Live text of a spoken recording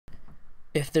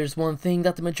If there's one thing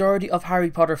that the majority of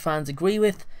Harry Potter fans agree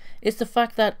with, it's the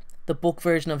fact that the book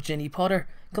version of Ginny Potter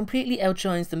completely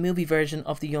outshines the movie version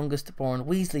of the youngest born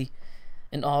Weasley.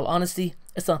 In all honesty,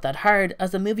 it's not that hard,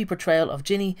 as the movie portrayal of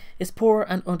Ginny is poor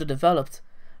and underdeveloped.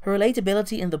 Her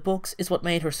relatability in the books is what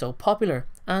made her so popular,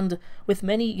 and with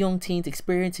many young teens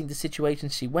experiencing the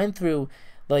situations she went through,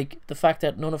 like the fact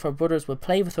that none of her brothers would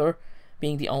play with her,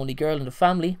 being the only girl in the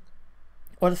family,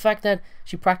 or the fact that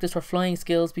she practiced her flying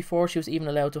skills before she was even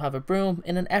allowed to have a broom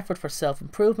in an effort for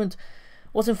self-improvement,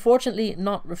 was unfortunately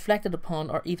not reflected upon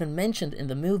or even mentioned in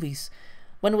the movies,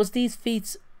 when it was these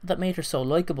feats that made her so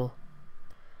likeable.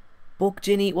 Book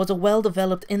Ginny was a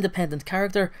well-developed independent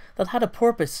character that had a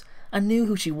purpose and knew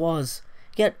who she was,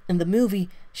 yet in the movie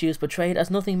she was portrayed as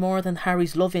nothing more than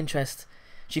Harry's love interest.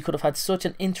 She could have had such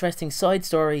an interesting side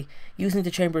story, using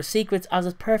the Chamber of Secrets as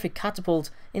a perfect catapult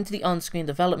into the on-screen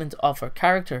development of her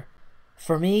character.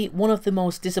 For me, one of the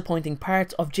most disappointing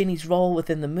parts of Ginny's role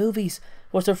within the movies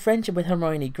was her friendship with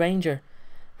Hermione Granger,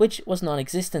 which was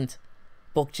non-existent.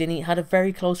 Book Ginny had a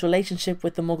very close relationship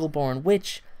with the Muggle-born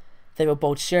witch. They would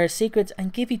both share secrets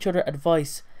and give each other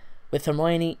advice, with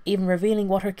Hermione even revealing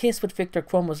what her kiss with Victor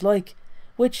Crumb was like,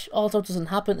 which also doesn't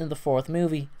happen in the fourth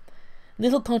movie.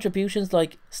 Little contributions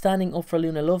like standing up for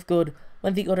Luna Lovegood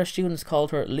when the other students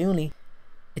called her loony.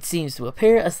 It seems to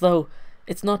appear as though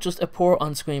it's not just a poor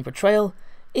on-screen portrayal,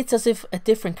 it's as if a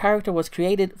different character was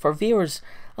created for viewers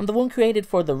and the one created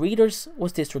for the readers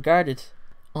was disregarded.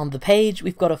 On the page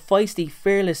we've got a feisty,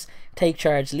 fearless,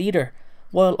 take-charge leader,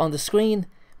 while on the screen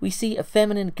we see a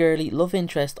feminine, girly love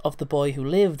interest of the boy who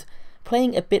lived,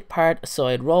 playing a bit part a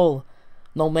side role.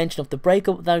 No mention of the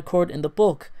breakup that occurred in the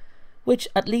book, which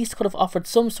at least could have offered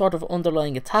some sort of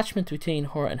underlying attachment between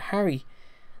her and Harry.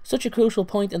 Such a crucial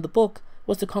point in the book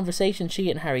was the conversation she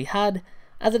and Harry had,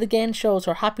 as it again shows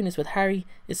her happiness with Harry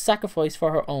is sacrificed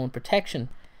for her own protection.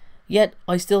 Yet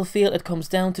I still feel it comes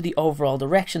down to the overall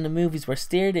direction the movies were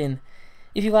steered in.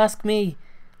 If you ask me,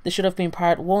 there should have been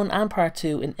part 1 and part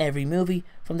 2 in every movie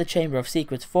from the Chamber of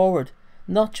Secrets forward,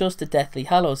 not just the Deathly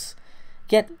Hallows.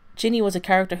 Yet Ginny was a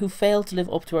character who failed to live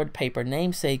up to her paper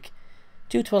namesake,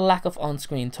 due to a lack of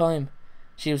on-screen time.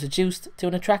 She was reduced to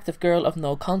an attractive girl of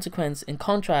no consequence in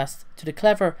contrast to the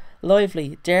clever,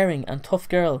 lively, daring and tough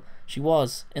girl she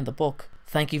was in the book.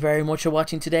 Thank you very much for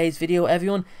watching today's video,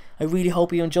 everyone. I really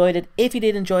hope you enjoyed it. If you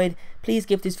did enjoy it, please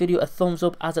give this video a thumbs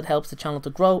up, as it helps the channel to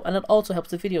grow and it also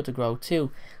helps the video to grow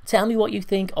too. Tell me what you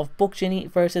think of Book Ginny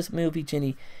versus Movie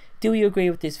Ginny. Do you agree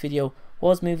with this video?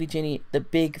 Was Movie Ginny the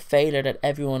big failure that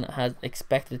everyone has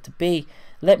expected it to be?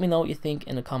 Let me know what you think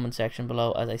in the comment section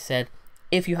below. As I said,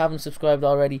 if you haven't subscribed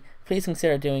already, please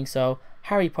consider doing so.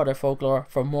 Harry Potter Folklore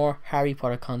for more Harry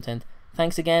Potter content.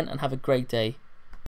 Thanks again and have a great day.